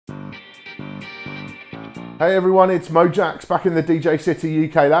Hey everyone, it's Mojaxx back in the DJ City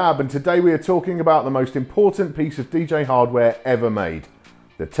UK lab, and today we are talking about the most important piece of DJ hardware ever made,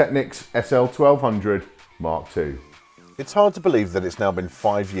 the Technics SL-1200MK2. It's hard to believe that it's now been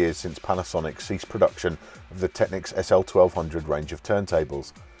 5 years since Panasonic ceased production of the Technics SL-1200 range of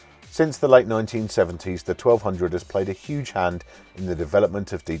turntables. Since the late 1970s, the 1200 has played a huge hand in the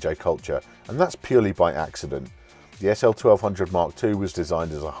development of DJ culture, and that's purely by accident. The SL-1200MK2 was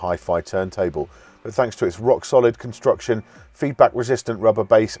designed as a hi-fi turntable, but thanks to its rock-solid construction, feedback-resistant rubber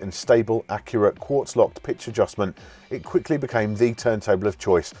base and stable, accurate, quartz-locked pitch adjustment, it quickly became the turntable of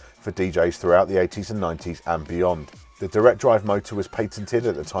choice for DJs throughout the 80s and 90s and beyond. The direct drive motor was patented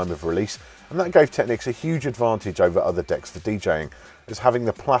at the time of release, and that gave Technics a huge advantage over other decks for DJing, as having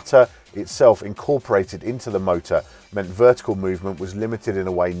the platter itself incorporated into the motor meant vertical movement was limited in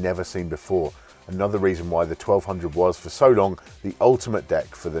a way never seen before. Another reason why the 1200 was, for so long, the ultimate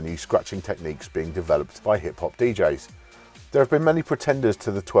deck for the new scratching techniques being developed by hip-hop DJs. There have been many pretenders to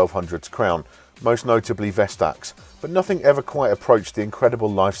the 1200's crown, most notably Vestax, but nothing ever quite approached the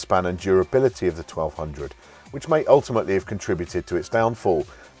incredible lifespan and durability of the 1200, which may ultimately have contributed to its downfall.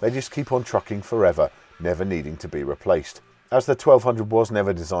 They just keep on trucking forever, never needing to be replaced. As the 1200 was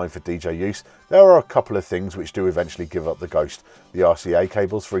never designed for DJ use, there are a couple of things which do eventually give up the ghost. The RCA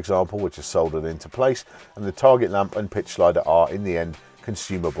cables, for example, which are soldered into place, and the target lamp and pitch slider are, in the end,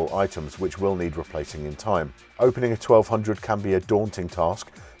 consumable items which will need replacing in time. Opening a 1200 can be a daunting task,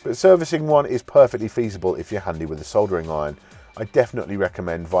 but servicing one is perfectly feasible if you're handy with a soldering iron. I definitely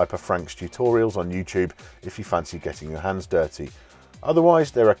recommend Viper Frank's tutorials on YouTube if you fancy getting your hands dirty. Otherwise,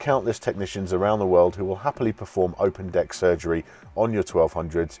 there are countless technicians around the world who will happily perform open deck surgery on your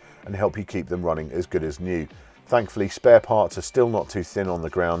 1200s and help you keep them running as good as new. Thankfully, spare parts are still not too thin on the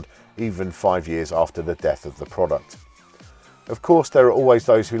ground, even 5 years after the death of the product. Of course, there are always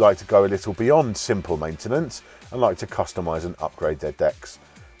those who like to go a little beyond simple maintenance and like to customize and upgrade their decks.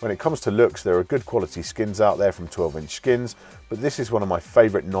 When it comes to looks, there are good quality skins out there from 12-inch skins, but this is one of my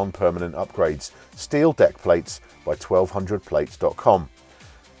favourite non-permanent upgrades, steel deck plates by 1200plates.com.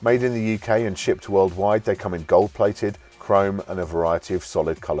 Made in the UK and shipped worldwide, they come in gold-plated, chrome and a variety of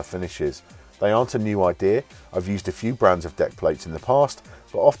solid colour finishes. They aren't a new idea. I've used a few brands of deck plates in the past,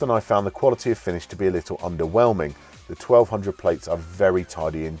 but often I found the quality of finish to be a little underwhelming. The 1200 plates are very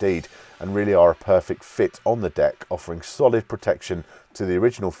tidy indeed and really are a perfect fit on the deck, offering solid protection to the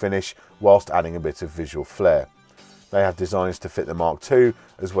original finish whilst adding a bit of visual flair. They have designs to fit the Mark II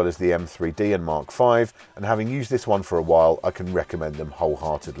as well as the M3D and Mark V, and having used this one for a while, I can recommend them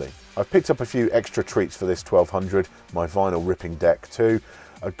wholeheartedly. I've picked up a few extra treats for this 1200, my vinyl ripping deck too,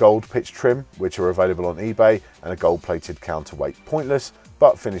 a gold pitch trim which are available on eBay, and a gold plated counterweight. Pointless,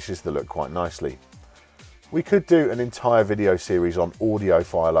 but finishes the look quite nicely. We could do an entire video series on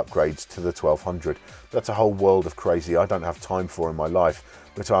audiophile upgrades to the 1200. That's a whole world of crazy I don't have time for in my life,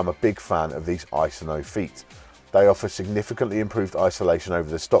 but I'm a big fan of these Isono feet. They offer significantly improved isolation over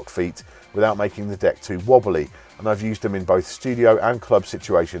the stock feet without making the deck too wobbly, and I've used them in both studio and club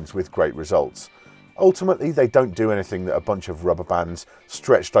situations with great results. Ultimately, they don't do anything that a bunch of rubber bands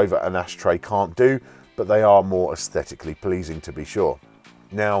stretched over an ashtray can't do, but they are more aesthetically pleasing to be sure.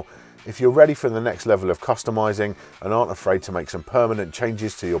 Now, if you're ready for the next level of customizing and aren't afraid to make some permanent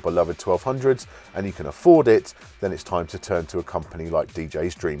changes to your beloved 1200s and you can afford it, then it's time to turn to a company like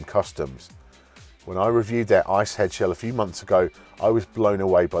DJ's Dream Customs. When I reviewed their ice head shell a few months ago, I was blown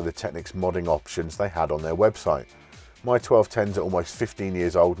away by the Technics modding options they had on their website. My 1210s are almost 15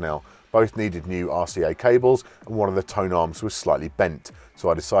 years old now. Both needed new RCA cables and one of the tone arms was slightly bent,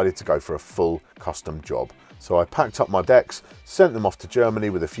 so I decided to go for a full custom job. So I packed up my decks, sent them off to Germany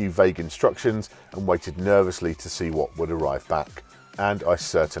with a few vague instructions and waited nervously to see what would arrive back. And I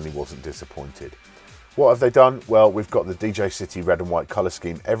certainly wasn't disappointed. What have they done? Well, we've got the DJ City red and white colour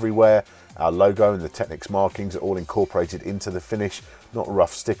scheme everywhere. Our logo and the Technics markings are all incorporated into the finish, not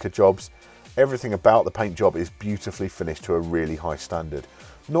rough sticker jobs. Everything about the paint job is beautifully finished to a really high standard.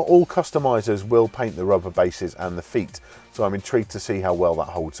 Not all customizers will paint the rubber bases and the feet, so I'm intrigued to see how well that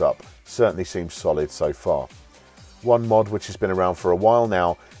holds up. Certainly seems solid so far. One mod which has been around for a while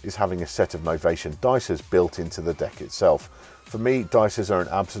now is having a set of Novation dicers built into the deck itself. For me, dicers are an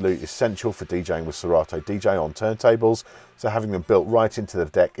absolute essential for DJing with Serato DJ on turntables, so having them built right into the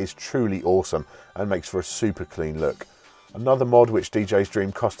deck is truly awesome and makes for a super clean look. Another mod which DJ's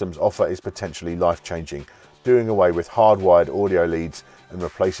Dream Customs offer is potentially life-changing, doing away with hardwired audio leads and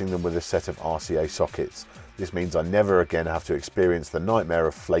replacing them with a set of RCA sockets. This means I never again have to experience the nightmare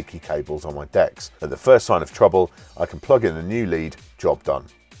of flaky cables on my decks. At the first sign of trouble, I can plug in a new lead, job done.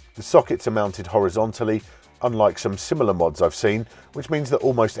 The sockets are mounted horizontally, unlike some similar mods I've seen, which means that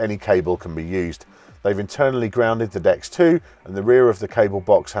almost any cable can be used. They've internally grounded the decks too, and the rear of the cable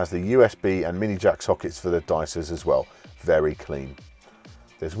box has the USB and mini jack sockets for the dicers as well. Very clean.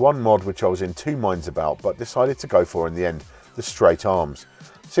 There's one mod which I was in two minds about, but decided to go for in the end, the straight arms.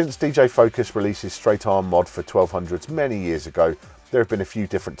 Since DJ Focus released his straight arm mod for 1200s many years ago, there have been a few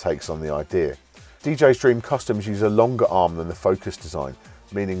different takes on the idea. DJ's Dream Customs use a longer arm than the Focus design,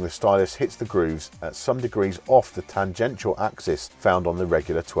 meaning the stylus hits the grooves at some degrees off the tangential axis found on the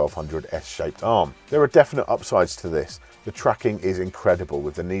regular 1200 S-shaped arm. There are definite upsides to this. The tracking is incredible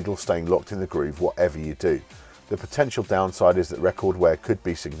with the needle staying locked in the groove whatever you do. The potential downside is that record wear could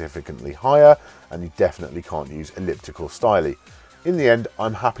be significantly higher, and you definitely can't use elliptical styling. In the end,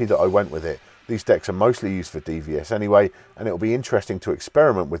 I'm happy that I went with it. These decks are mostly used for DVS anyway, and it'll be interesting to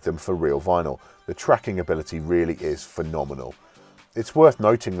experiment with them for real vinyl. The tracking ability really is phenomenal. It's worth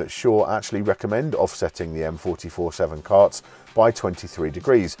noting that Shure actually recommend offsetting the M44-7 carts by 23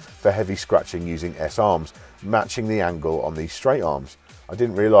 degrees for heavy scratching using S-arms, matching the angle on these straight arms. I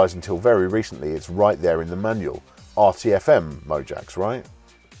didn't realise until very recently it's right there in the manual. RTFM Mojaxx, right?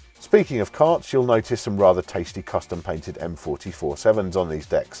 Speaking of carts, you'll notice some rather tasty custom painted M44-7s on these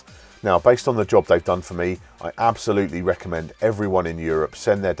decks. Now, based on the job they've done for me, I absolutely recommend everyone in Europe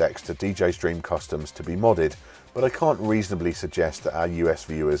send their decks to DJ's Dream Customs to be modded, but I can't reasonably suggest that our US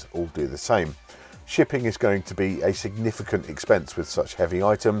viewers all do the same. Shipping is going to be a significant expense with such heavy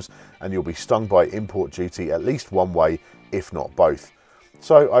items, and you'll be stung by import duty at least one way, if not both.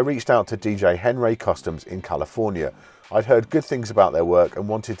 So I reached out to DJ Henry Customs in California. I'd heard good things about their work and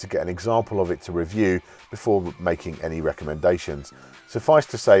wanted to get an example of it to review before making any recommendations. Suffice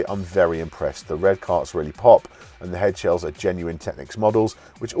to say, I'm very impressed. The red carts really pop, and the head shells are genuine Technics models,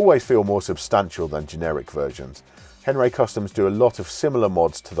 which always feel more substantial than generic versions. Henry Customs do a lot of similar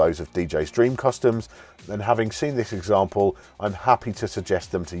mods to those of DJ's Dream Customs, and having seen this example, I'm happy to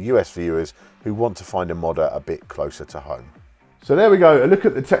suggest them to US viewers who want to find a modder a bit closer to home. So there we go, a look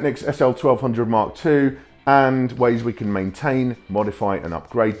at the Technics SL-1200MK2 and ways we can maintain, modify and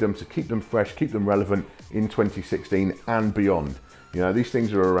upgrade them to keep them fresh, keep them relevant in 2016 and beyond. You know, these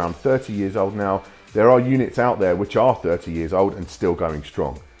things are around 30 years old now. There are units out there which are 30 years old and still going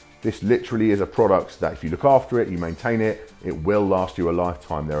strong. This literally is a product that if you look after it, you maintain it, it will last you a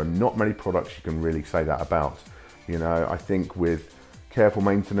lifetime. There are not many products you can really say that about. You know, I think with careful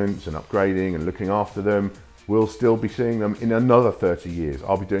maintenance and upgrading and looking after them, we'll still be seeing them in another 30 years.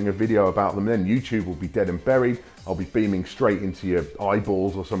 I'll be doing a video about them then. YouTube will be dead and buried. I'll be beaming straight into your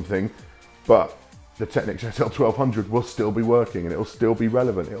eyeballs or something. But the Technics SL-1200 will still be working and it'll still be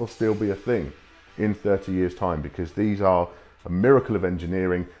relevant. It'll still be a thing in 30 years time, because these are a miracle of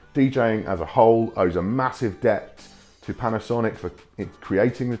engineering. DJing as a whole owes a massive debt to Panasonic for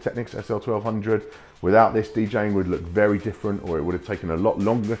creating the Technics SL-1200. Without this, DJing would look very different, or it would have taken a lot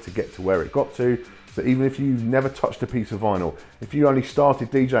longer to get to where it got to. So even if you've never touched a piece of vinyl, if you only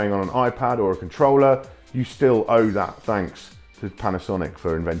started DJing on an iPad or a controller, you still owe that thanks to Panasonic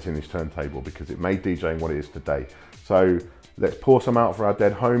for inventing this turntable, because it made DJing what it is today. So let's pour some out for our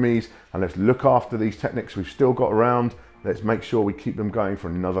dead homies, and let's look after these Technics we've still got around. Let's make sure we keep them going for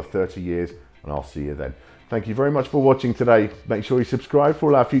another 30 years, and I'll see you then. Thank you very much for watching today. Make sure you subscribe for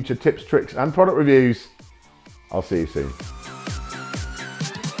all our future tips, tricks, and product reviews. I'll see you soon.